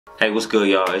Hey, what's good,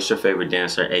 y'all? It's your favorite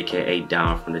dancer, aka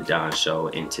Don from the Don Show,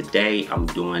 and today I'm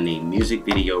doing a music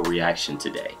video reaction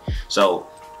today. So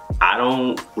I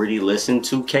don't really listen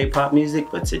to K-pop music,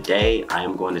 but today I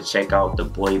am going to check out the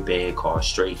boy band called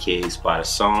Stray Kids by the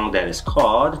song that is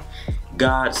called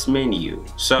God's Menu.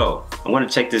 So I'm going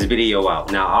to check this video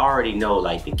out. Now I already know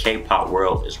like the K-pop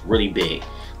world is really big.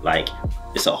 Like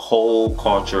it's a whole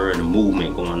culture and a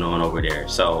movement going on over there.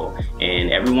 So,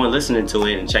 and everyone listening to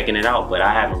it and checking it out, but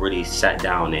I haven't really sat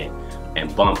down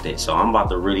and bumped it. So I'm about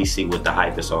to really see what the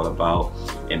hype is all about.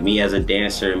 And me as a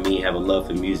dancer, and me have a love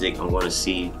for music, I'm gonna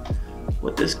see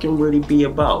what this can really be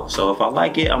about. So if I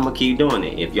like it, I'm gonna keep doing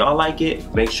it. If y'all like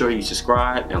it, make sure you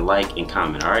subscribe and like and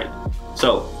comment, all right?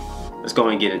 So let's go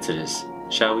and get into this,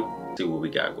 shall we? See what we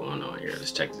got going on here.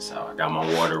 Let's check this out. I got my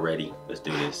water ready. Let's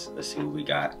do this. Let's see what we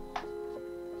got.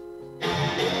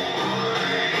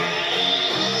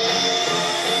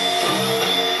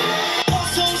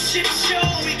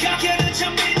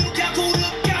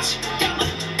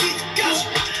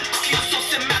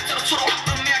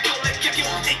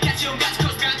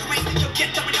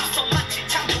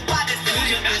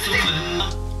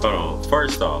 Hold on.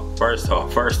 First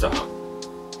off.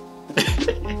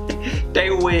 They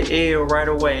went in right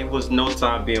away. It was no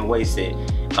time being wasted.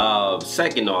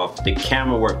 Second off, the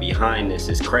camera work behind this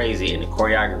is crazy and the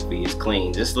choreography is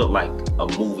clean. This looked like a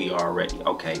movie already.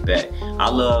 Okay, bet. I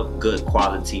love good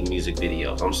quality music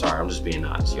videos. I'm sorry, I'm just being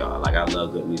honest, y'all. Like I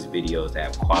love good music videos that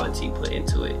have quality put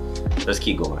into it. Let's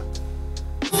keep going.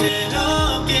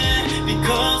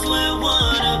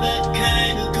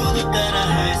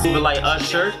 Moving like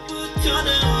Usher.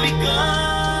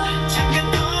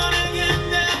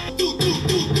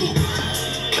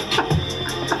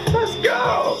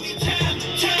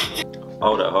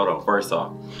 Hold on. First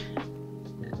off,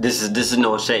 this is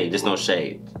no shade. There's no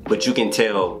shade, but you can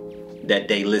tell that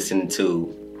they listen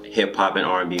to hip hop and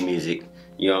R&B music.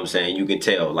 You know what I'm saying? You can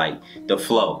tell like the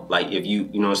flow. Like if you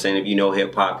know what I'm saying, if you know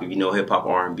hip hop,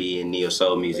 R&B and neo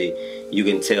soul music, you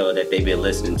can tell that they've been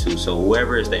listening to. So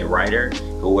whoever is their writer,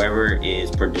 whoever is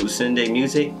producing their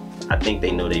music, I think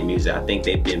they know their music. I think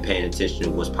they've been paying attention to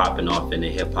what's popping off in the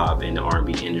hip hop and the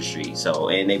R&B industry. So,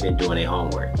 and they've been doing their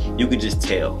homework. You could just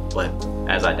tell, but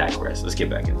as I digress, let's get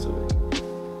back into it.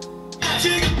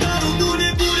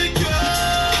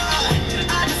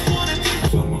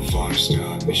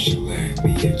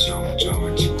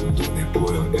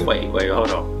 Wait,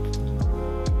 hold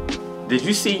on. Did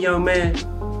you see young man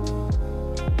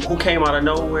who came out of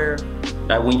nowhere?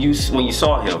 Like when you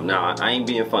saw him, now I ain't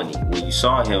being funny. When you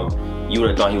saw him, you would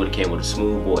have thought he would have came with a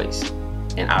smooth voice,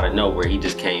 and out of nowhere he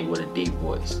just came with a deep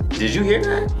voice. Did you hear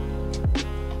that?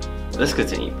 Let's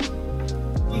continue.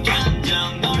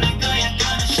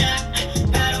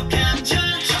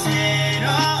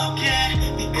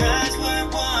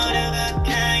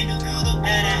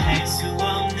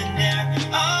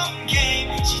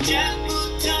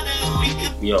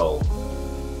 Yo,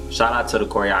 shout out to the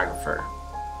choreographer.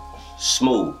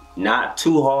 Smooth, not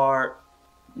too hard,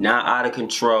 not out of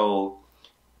control.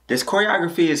 This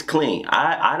choreography is clean.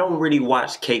 I don't really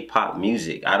watch K-pop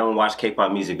music. I don't watch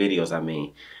K-pop music videos, I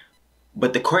mean.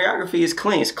 But the choreography is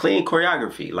clean. It's clean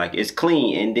choreography. Like, it's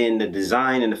clean. And then the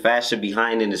design and the fashion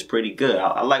behind it is pretty good.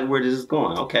 I like where this is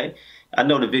going, okay? I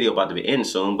know the video about to be in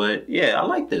soon, but yeah, I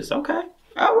like this, okay?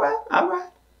 All right.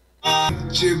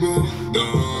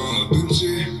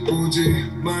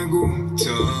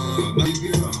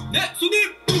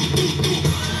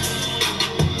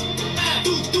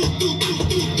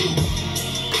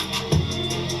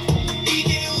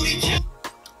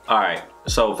 Alright,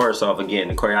 so first off, again,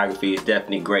 the choreography is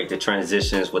definitely great. The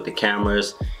transitions with the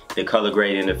cameras, the color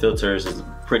grading, the filters is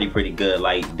pretty good.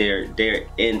 Like they're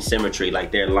in symmetry,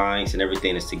 like their lines and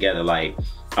everything is together. Like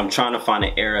I'm trying to find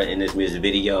an era in this music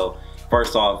video.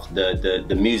 First off,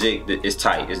 the music is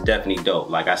tight. It's definitely dope.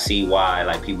 Like I see why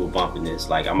like people bumping this.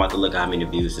 Like I'm about to look at how many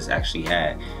views this actually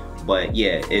had. But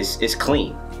yeah, it's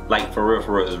clean. Like for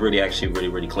real, it's really actually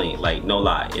really clean. Like no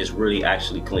lie, it's really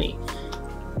actually clean.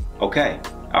 Okay,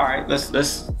 all right,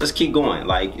 let's keep going.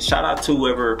 Like shout out to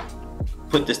whoever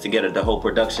put this together, the whole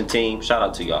production team. Shout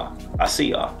out to y'all. I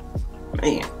see y'all,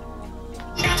 man.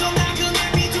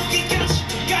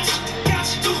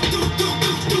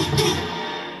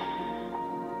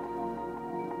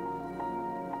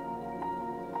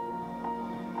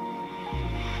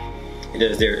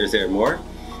 Is there more?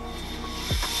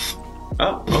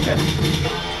 Oh, okay.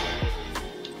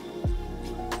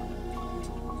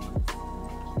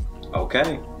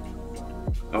 Okay.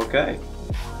 Okay.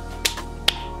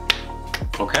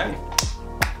 Okay.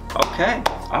 Okay.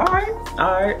 All right.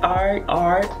 All right. All right. All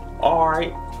right. All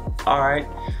right. All right.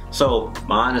 So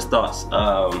my honest thoughts,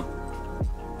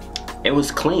 it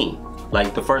was clean.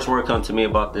 Like the first word come to me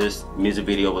about this music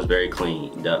video was very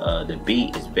clean. The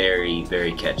beat is very,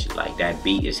 very catchy. Like that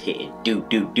beat is hitting, do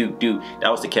do do do. That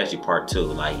was the catchy part too.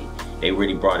 Like they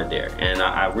really brought it there, and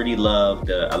I really love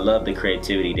the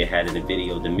creativity they had in the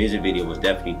video. The music video was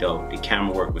definitely dope. The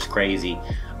camera work was crazy.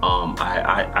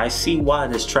 I see why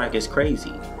this track is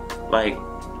crazy. Like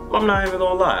I'm not even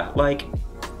gonna lie. Like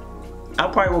I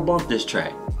probably will bump this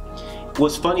track.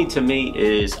 What's funny to me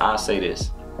is I'll say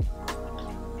this.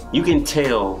 You can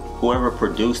tell whoever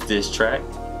produced this track,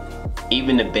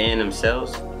 even the band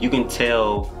themselves, you can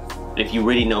tell, if you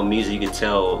really know music, you can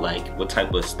tell like what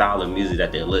type of style of music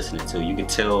that they're listening to. You can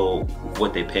tell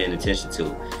what they're paying attention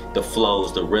to. The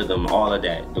flows, the rhythm, all of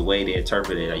that, the way they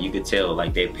interpret it, like, you can tell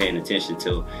like they're paying attention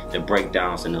to the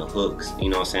breakdowns and the hooks. You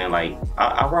know what I'm saying? Like,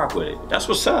 I rock with it. That's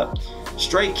what's up.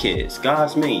 Stray Kids,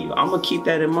 God's Menu. I'm gonna keep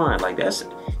that in mind. Like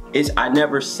I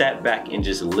never sat back and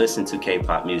just listened to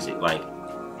K-pop music. Like,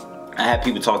 I had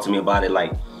people talk to me about it,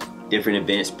 like different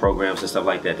events, programs and stuff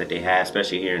like that they have,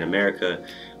 especially here in America.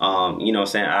 You know what I'm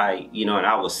saying? And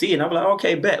I would see it and I'm like,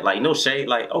 okay, bet. Like, no shade,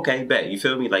 like, okay, bet. You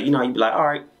feel me? Like, you know, you'd be like, all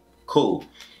right, cool.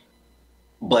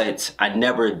 But I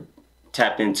never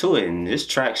tapped into it. And this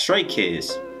track, Stray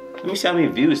Kids, let me see how many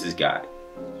views this got.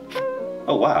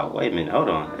 Oh wow, wait a minute, hold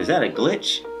on. Is that a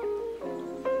glitch?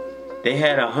 They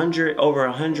had over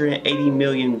 180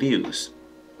 million views.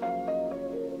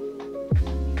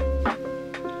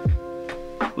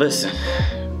 Listen,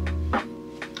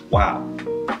 wow,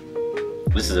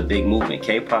 this is a big movement.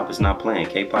 K-pop is not playing.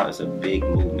 K-pop is a big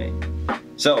movement.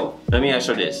 So let me ask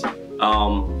you this: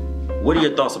 what are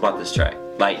your thoughts about this track?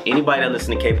 Like, anybody that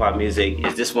listen to K-pop music,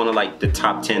 is this one of like the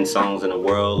top 10 songs in the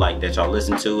world, like that y'all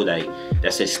listen to? Like,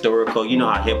 that's historical. You know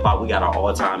how hip hop, we got our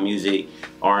all-time music,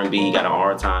 R&B got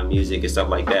our all-time music and stuff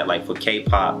like that. Like for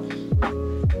K-pop,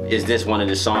 is this one of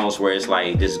the songs where it's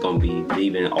like, this is gonna be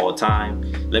leaving all time?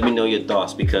 Let me know your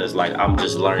thoughts, because like I'm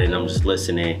just learning, I'm just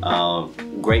listening.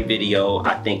 Great video,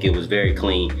 I think it was very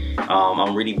clean.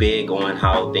 I'm really big on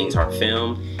how things are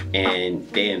filmed, and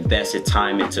they invested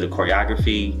time into the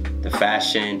choreography, the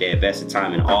fashion, they invested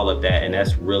time in all of that, and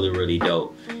that's really, really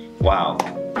dope. Wow,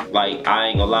 like I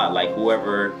ain't gonna lie, like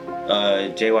whoever,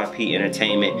 JYP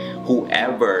Entertainment,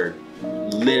 whoever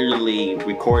literally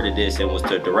recorded this and was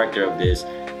the director of this,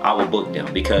 I will book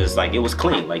them, because like it was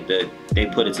clean. Like they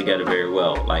put it together very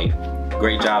well. Like,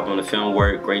 great job on the film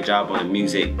work, great job on the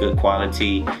music, good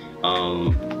quality.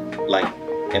 Like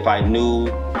if I knew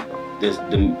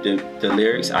the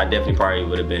lyrics, I definitely probably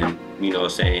would have been, you know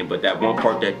what I'm saying, but that one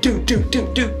part that do do do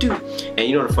do do, and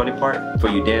you know the funny part, for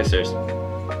you dancers,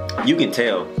 you can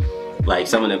tell like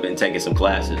some of them been taking some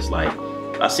classes. Like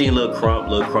I see little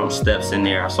crump steps in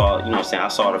there. I saw, you know what I'm saying, I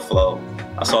saw the flow,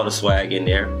 I saw the swag in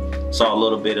there. Saw a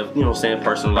little bit of, you know what I'm saying,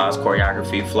 personalized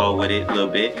choreography, flow with it a little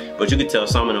bit. But you could tell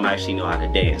some of them actually know how to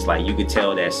dance. Like, you could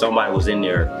tell that somebody was in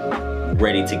there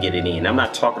ready to get it in. I'm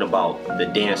not talking about the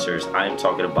dancers, I'm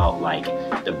talking about like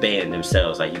the band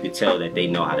themselves. Like, you could tell that they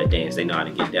know how to dance, they know how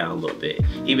to get down a little bit.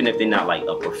 Even if they're not like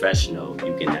a professional,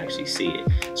 you can actually see it.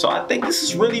 So I think this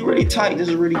is really, really tight. This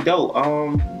is really dope.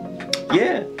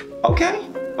 Yeah,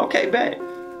 okay, bet.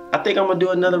 I think I'm gonna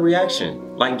do another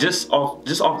reaction, like just off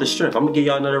the strength. I'm gonna give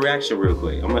y'all another reaction real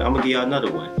quick. I'm gonna give y'all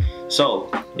another one. So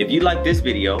if you like this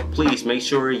video, please make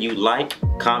sure you like,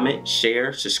 comment,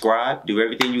 share, subscribe, do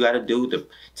everything you gotta do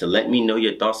to let me know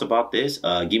your thoughts about this.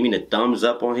 Give me the thumbs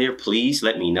up on here, please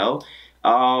let me know.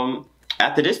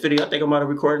 After this video, I think I'm gonna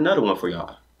record another one for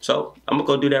y'all. So I'm gonna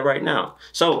go do that right now.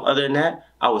 So other than that,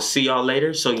 I will see y'all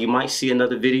later. So you might see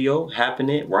another video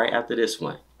happening right after this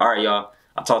one. All right, y'all,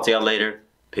 I'll talk to y'all later.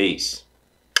 Peace.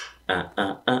 Do.